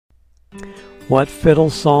What fiddle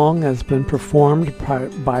song has been performed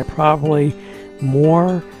by probably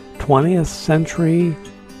more 20th century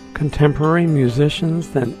contemporary musicians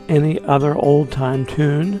than any other old-time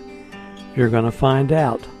tune? You're going to find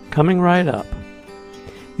out, coming right up.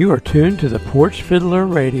 You are tuned to the Porch Fiddler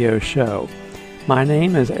Radio Show. My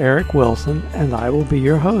name is Eric Wilson, and I will be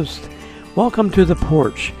your host. Welcome to the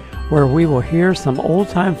Porch, where we will hear some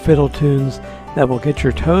old-time fiddle tunes that will get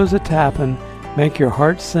your toes a-tapping, make your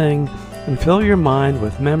heart sing, and fill your mind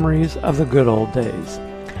with memories of the good old days.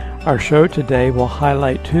 Our show today will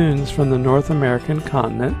highlight tunes from the North American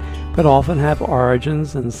continent, but often have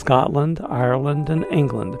origins in Scotland, Ireland, and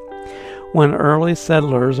England. When early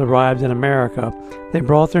settlers arrived in America, they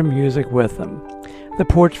brought their music with them. The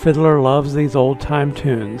Porch Fiddler loves these old-time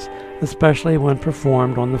tunes, especially when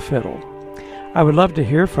performed on the fiddle. I would love to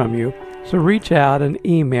hear from you, so reach out and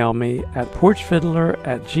email me at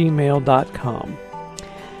porchfiddler@gmail.com.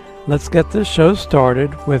 Let's get this show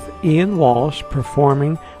started with Ian Walsh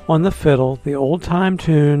performing on the fiddle the old-time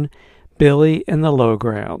tune, Billy in the Low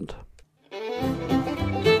Ground.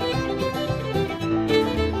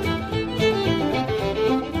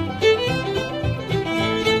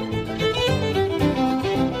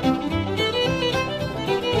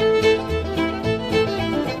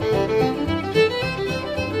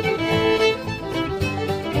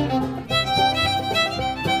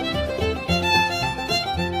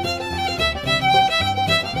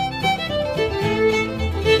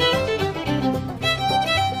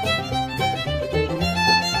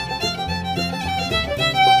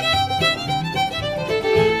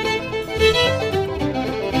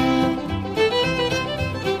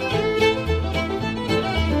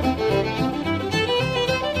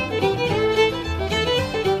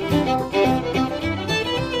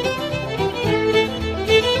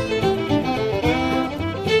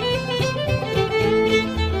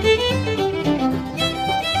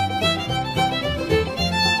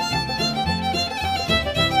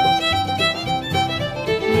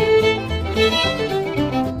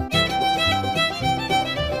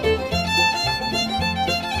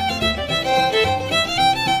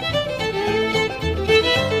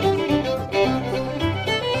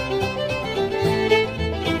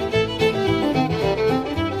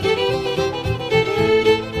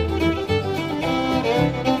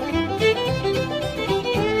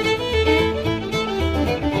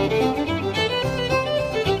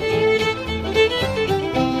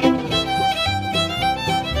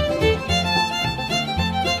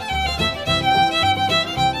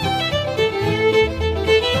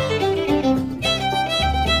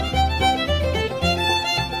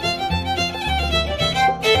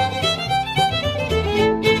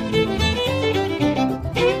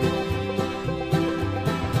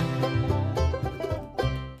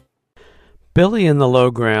 Billy in the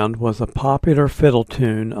Low Ground was a popular fiddle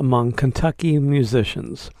tune among Kentucky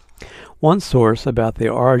musicians. One source about the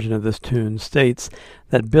origin of this tune states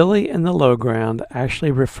that Billy in the Low Ground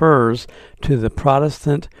actually refers to the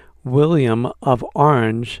Protestant William of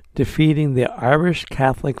Orange defeating the Irish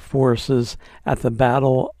Catholic forces at the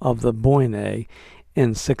Battle of the Boyne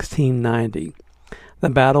in 1690.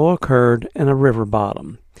 The battle occurred in a river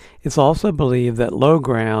bottom. It's also believed that low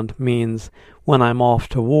ground means when I'm off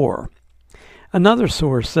to war. Another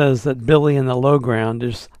source says that Billy in the Low Ground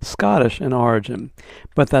is Scottish in origin,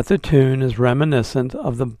 but that the tune is reminiscent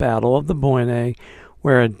of the Battle of the Boyne,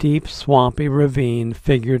 where a deep, swampy ravine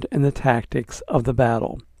figured in the tactics of the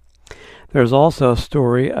battle. There's also a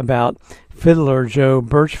story about fiddler Joe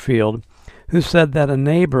Birchfield, who said that a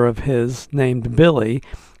neighbor of his named Billy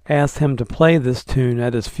asked him to play this tune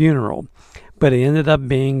at his funeral, but he ended up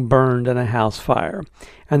being burned in a house fire,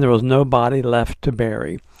 and there was no body left to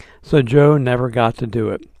bury. So Joe never got to do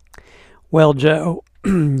it. Well, Joe,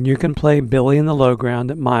 you can play Billy in the Low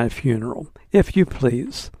Ground at my funeral, if you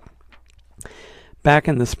please. Back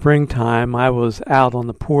in the springtime, I was out on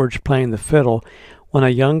the porch playing the fiddle when a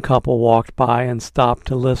young couple walked by and stopped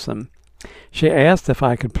to listen. She asked if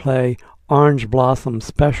I could play Orange Blossom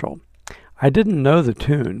Special. I didn't know the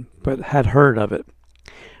tune, but had heard of it.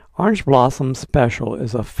 Orange Blossom Special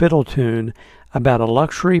is a fiddle tune about a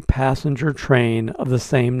luxury passenger train of the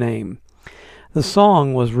same name. The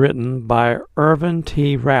song was written by Irvin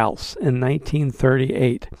T. Rouse in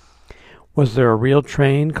 1938. Was there a real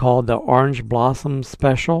train called the Orange Blossom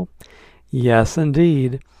Special? Yes,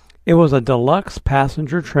 indeed. It was a deluxe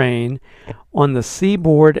passenger train on the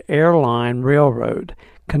Seaboard Airline Railroad,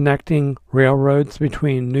 connecting railroads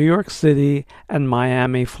between New York City and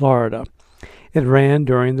Miami, Florida. It ran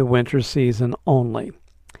during the winter season only.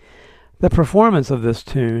 The performance of this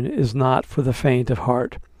tune is not for the faint of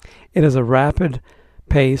heart. It is a rapid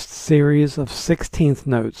fast-paced series of 16th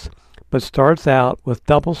notes, but starts out with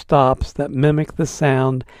double stops that mimic the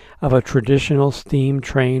sound of a traditional steam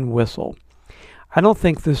train whistle. I don't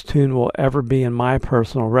think this tune will ever be in my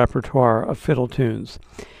personal repertoire of fiddle tunes,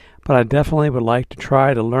 but I definitely would like to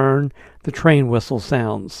try to learn the train whistle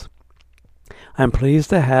sounds. I'm pleased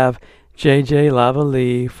to have J.J.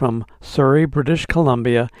 Lavallee from Surrey, British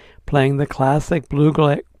Columbia, playing the classic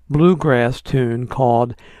bluegrass tune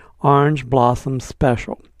called Orange Blossom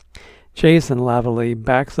Special. Jason Lavallee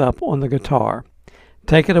backs up on the guitar.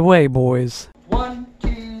 Take it away, boys. 1,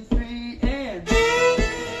 2, 3, and...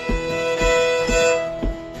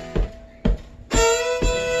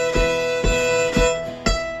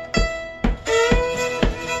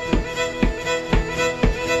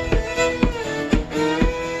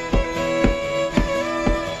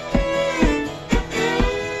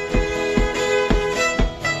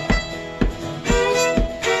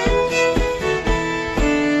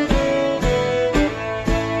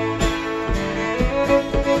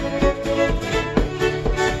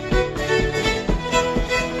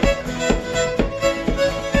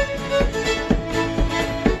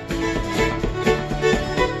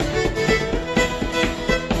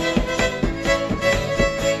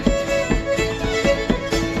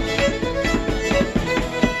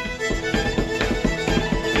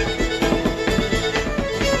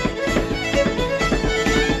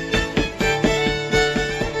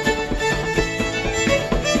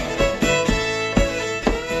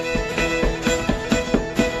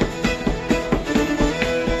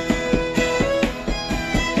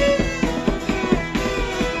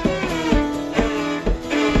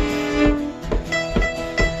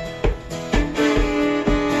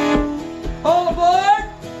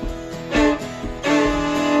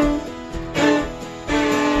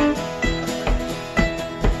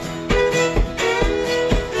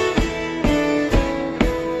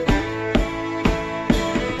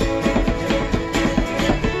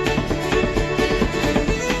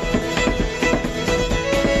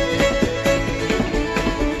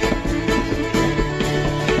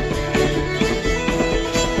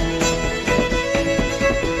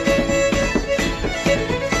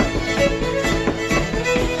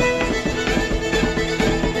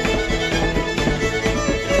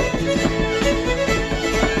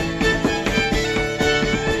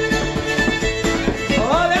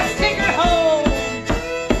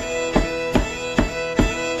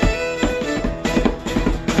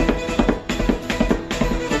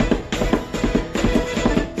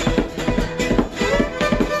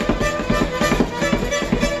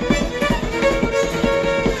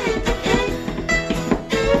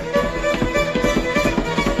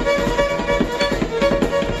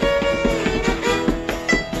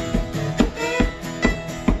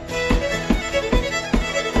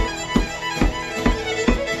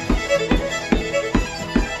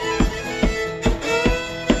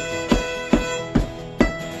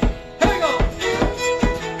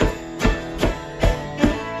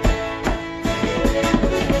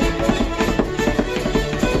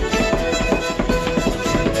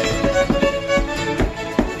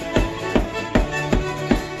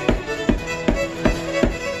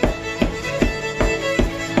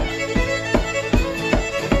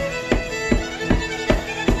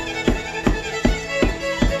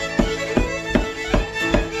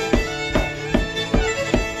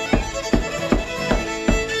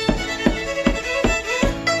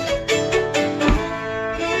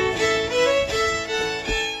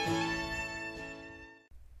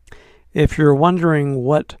 If you're wondering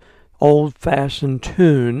what old-fashioned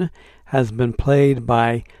tune has been played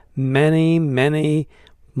by many, many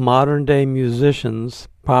modern-day musicians,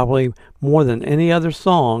 probably more than any other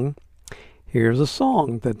song, here's a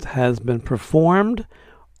song that has been performed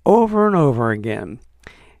over and over again.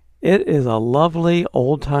 It is a lovely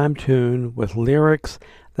old-time tune with lyrics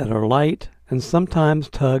that are light and sometimes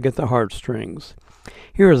tug at the heartstrings.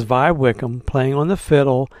 Here is Vi Wickham playing on the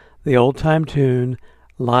fiddle the old-time tune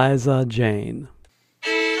Liza Jane.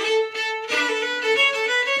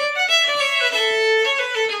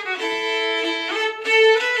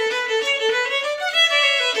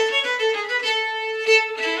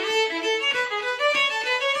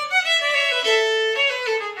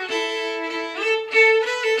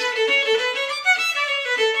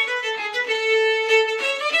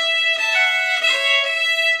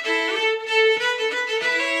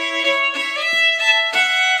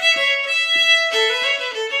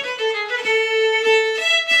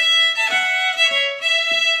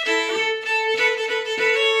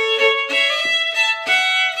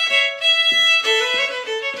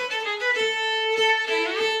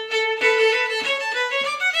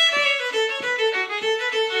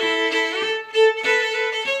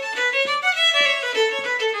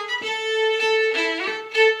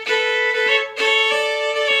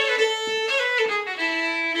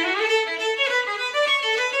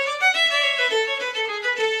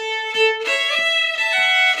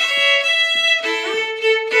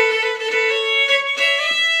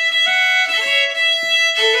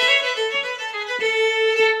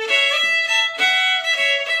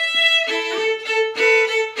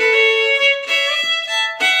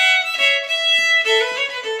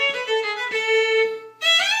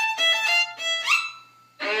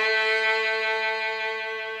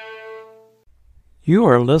 You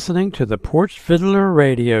are listening to the Porch Fiddler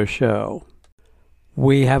Radio Show.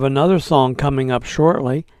 We have another song coming up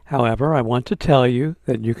shortly. However, I want to tell you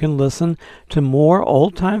that you can listen to more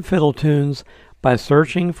old-time fiddle tunes by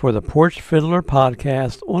searching for the Porch Fiddler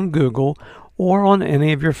Podcast on Google or on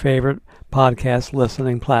any of your favorite podcast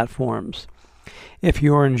listening platforms. If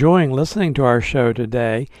you are enjoying listening to our show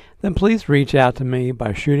today, then please reach out to me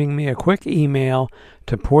by shooting me a quick email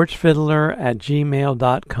to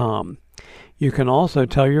porchfiddler@gmail.com. You can also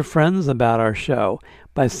tell your friends about our show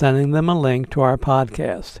by sending them a link to our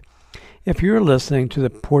podcast. If you're listening to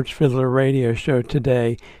the Porch Fiddler Radio Show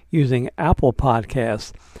today using Apple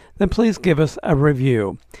Podcasts, then please give us a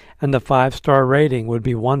review, and a 5-star rating would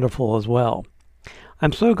be wonderful as well.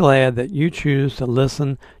 I'm so glad that you choose to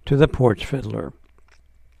listen to the Porch Fiddler.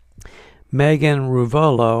 Megan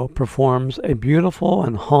Ruvolo performs a beautiful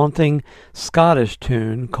and haunting Scottish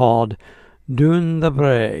tune called Doon the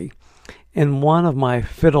Brae. In one of my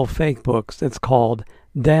fiddle fake books, it's called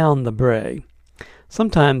Down the Brae.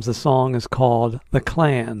 Sometimes the song is called The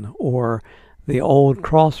Clan or The Old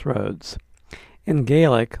Crossroads. In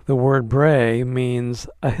Gaelic, the word brae means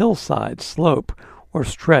a hillside, slope, or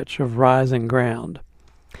stretch of rising ground.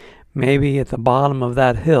 Maybe at the bottom of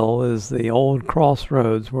that hill is the old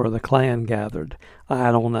crossroads where the clan gathered.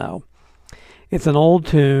 I don't know. It's an old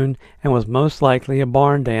tune and was most likely a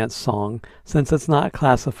barn dance song since it's not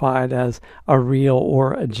classified as a reel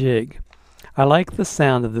or a jig. I like the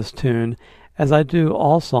sound of this tune as I do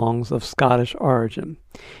all songs of Scottish origin.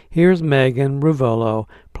 Here's Megan Ruvolo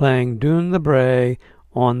playing Doon the Brae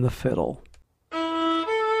on the fiddle.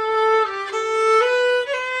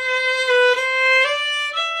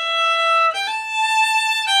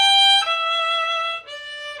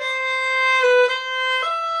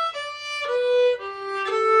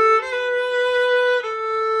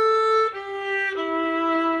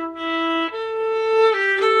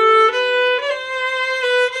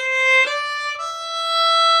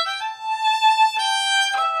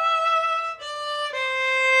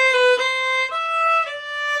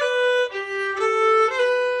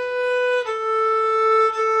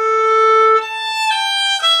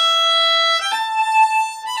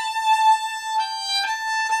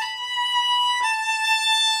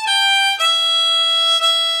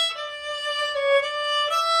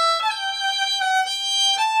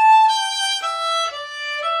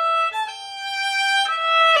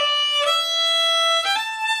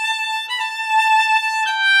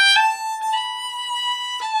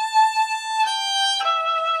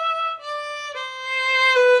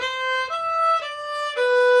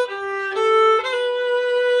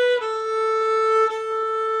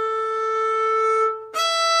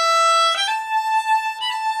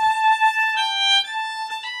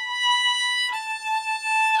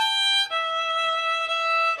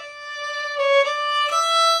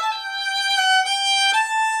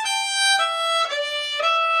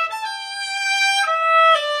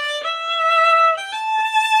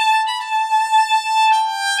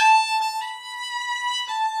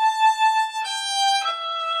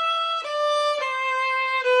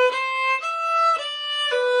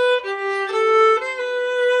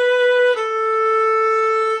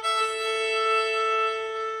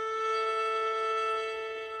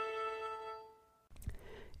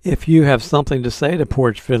 If you have something to say to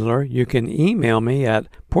Porch Fiddler, you can email me at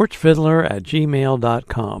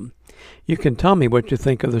porchfiddler@gmail.com. You can tell me what you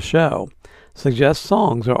think of the show, suggest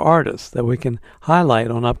songs or artists that we can highlight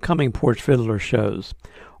on upcoming Porch Fiddler shows,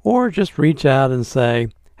 or just reach out and say,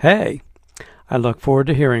 hey, I look forward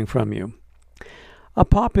to hearing from you. A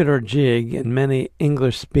popular jig in many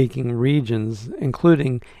English-speaking regions,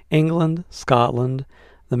 including England, Scotland,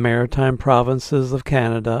 the Maritime Provinces of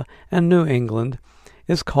Canada, and New England,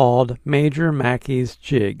 is called Major Mackie's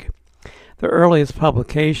Jig. The earliest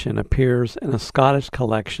publication appears in a Scottish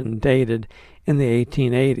collection dated in the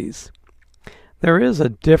 1880s. There is a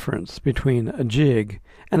difference between a jig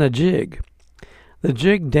and a jig. The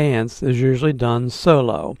jig dance is usually done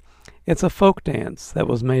solo. It's a folk dance that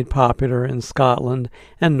was made popular in Scotland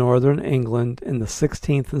and northern England in the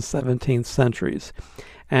 16th and 17th centuries,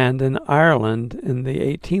 and in Ireland in the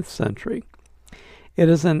 18th century. It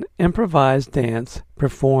is an improvised dance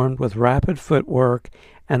performed with rapid footwork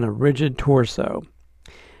and a rigid torso.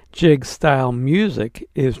 Jig-style music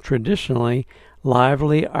is traditionally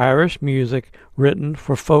lively Irish music written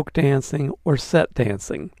for folk dancing or set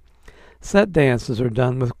dancing. Set dances are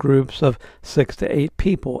done with groups of 6 to 8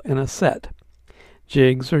 people in a set.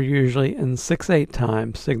 Jigs are usually in 6/8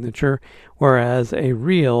 time signature, whereas a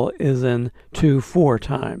reel is in 2/4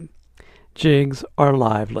 time. Jigs are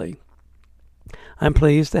lively. I'm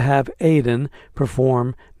pleased to have Aidan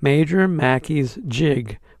perform Major Mackey's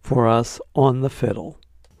Jig for us on the fiddle.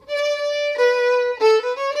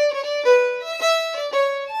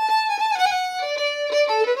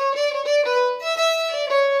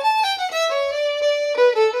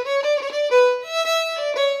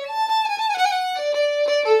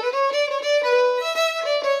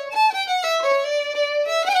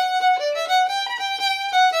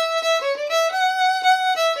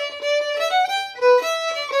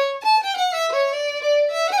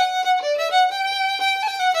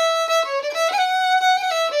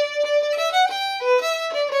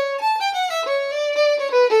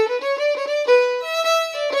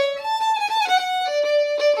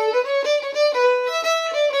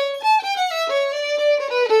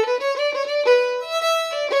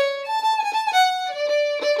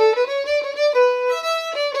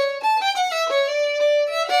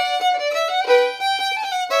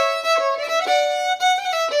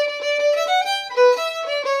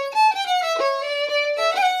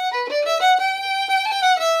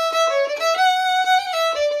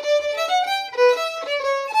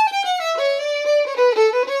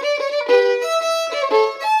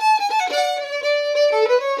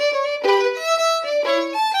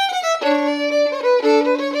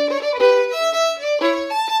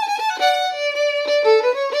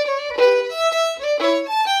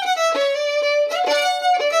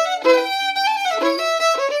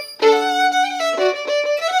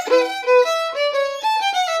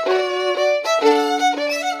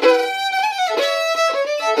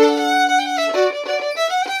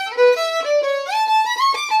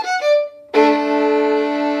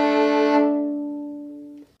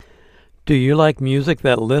 Do you like music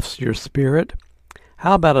that lifts your spirit?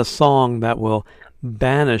 How about a song that will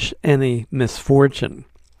banish any misfortune?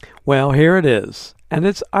 Well, here it is, and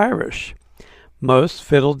it's Irish. Most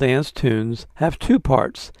fiddle dance tunes have 2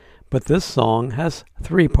 parts, but this song has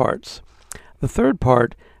 3 parts. The third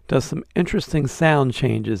part does some interesting sound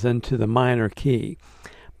changes into the minor key,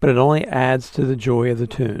 but it only adds to the joy of the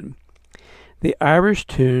tune. The Irish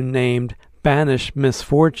tune named Banish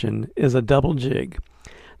Misfortune is a double jig.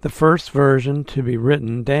 The first version to be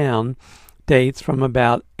written down dates from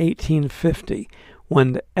about 1850,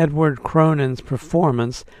 when Edward Cronin's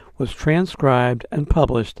performance was transcribed and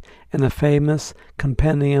published in the famous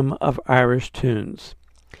Compendium of Irish Tunes.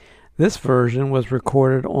 This version was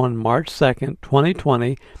recorded on March 2nd,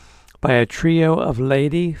 2020, by a trio of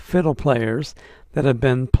lady fiddle players that have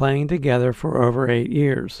been playing together for over 8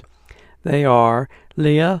 years. They are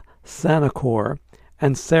Leah Sanacor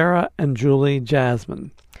and Sarah and Julie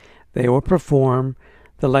Jasmine. They will perform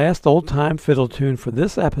the last old-time fiddle tune for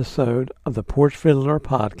this episode of the Porch Fiddler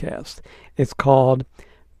podcast. It's called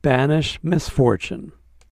Banish Misfortune.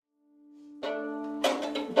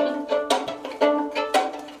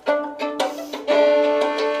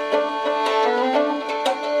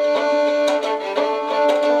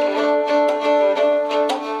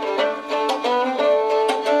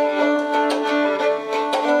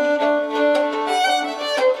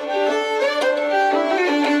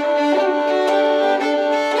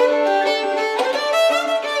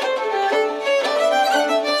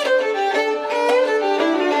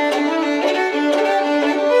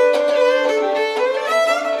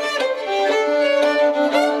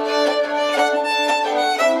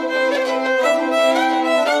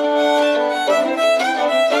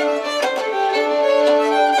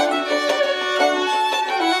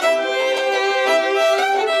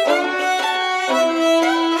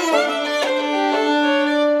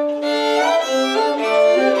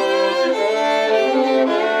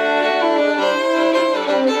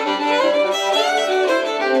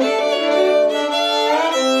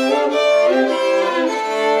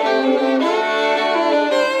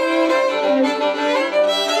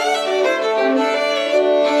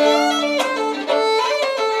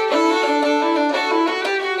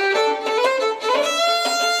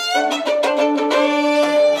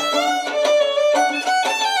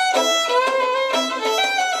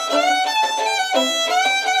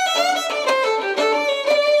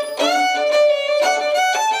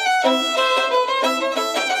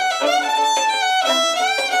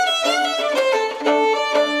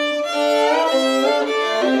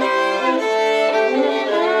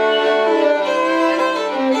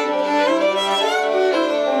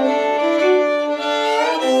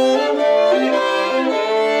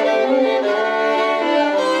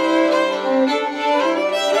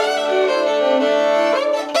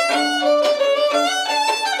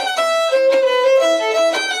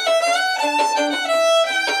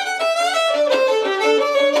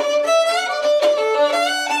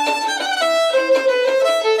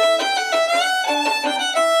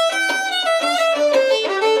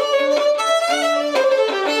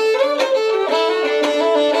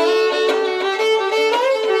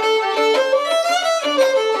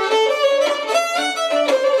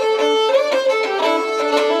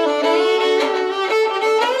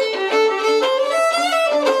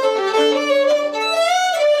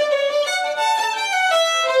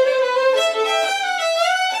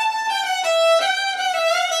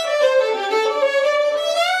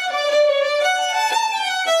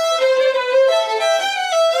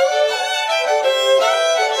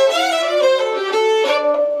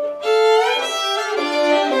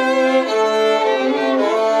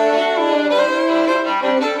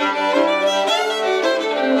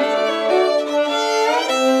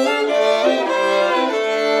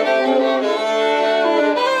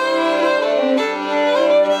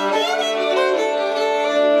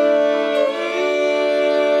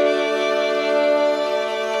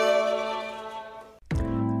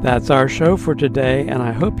 That's our show for today, and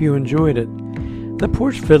I hope you enjoyed it. The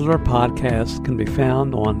Porch Fiddler podcast can be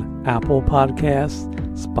found on Apple Podcasts,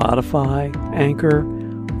 Spotify, Anchor,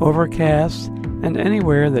 Overcast, and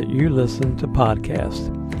anywhere that you listen to podcasts.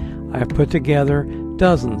 I have put together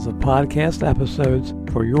dozens of podcast episodes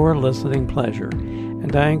for your listening pleasure,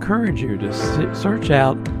 and I encourage you to search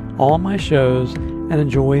out all my shows and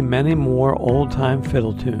enjoy many more old-time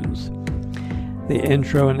fiddle tunes. The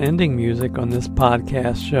intro and ending music on this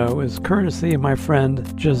podcast show is courtesy of my friend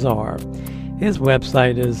Jazar. His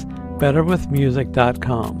website is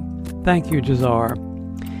betterwithmusic.com. Thank you, Jazar.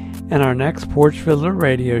 In our next Porch Fiddler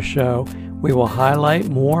radio show, we will highlight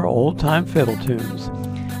more old-time fiddle tunes.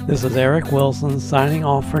 This is Eric Wilson signing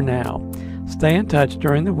off for now. Stay in touch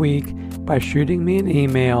during the week by shooting me an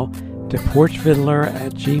email to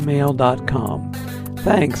porchfiddler@gmail.com.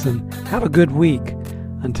 Thanks, and have a good week.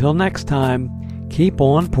 Until next time, keep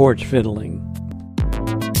on porch fiddling.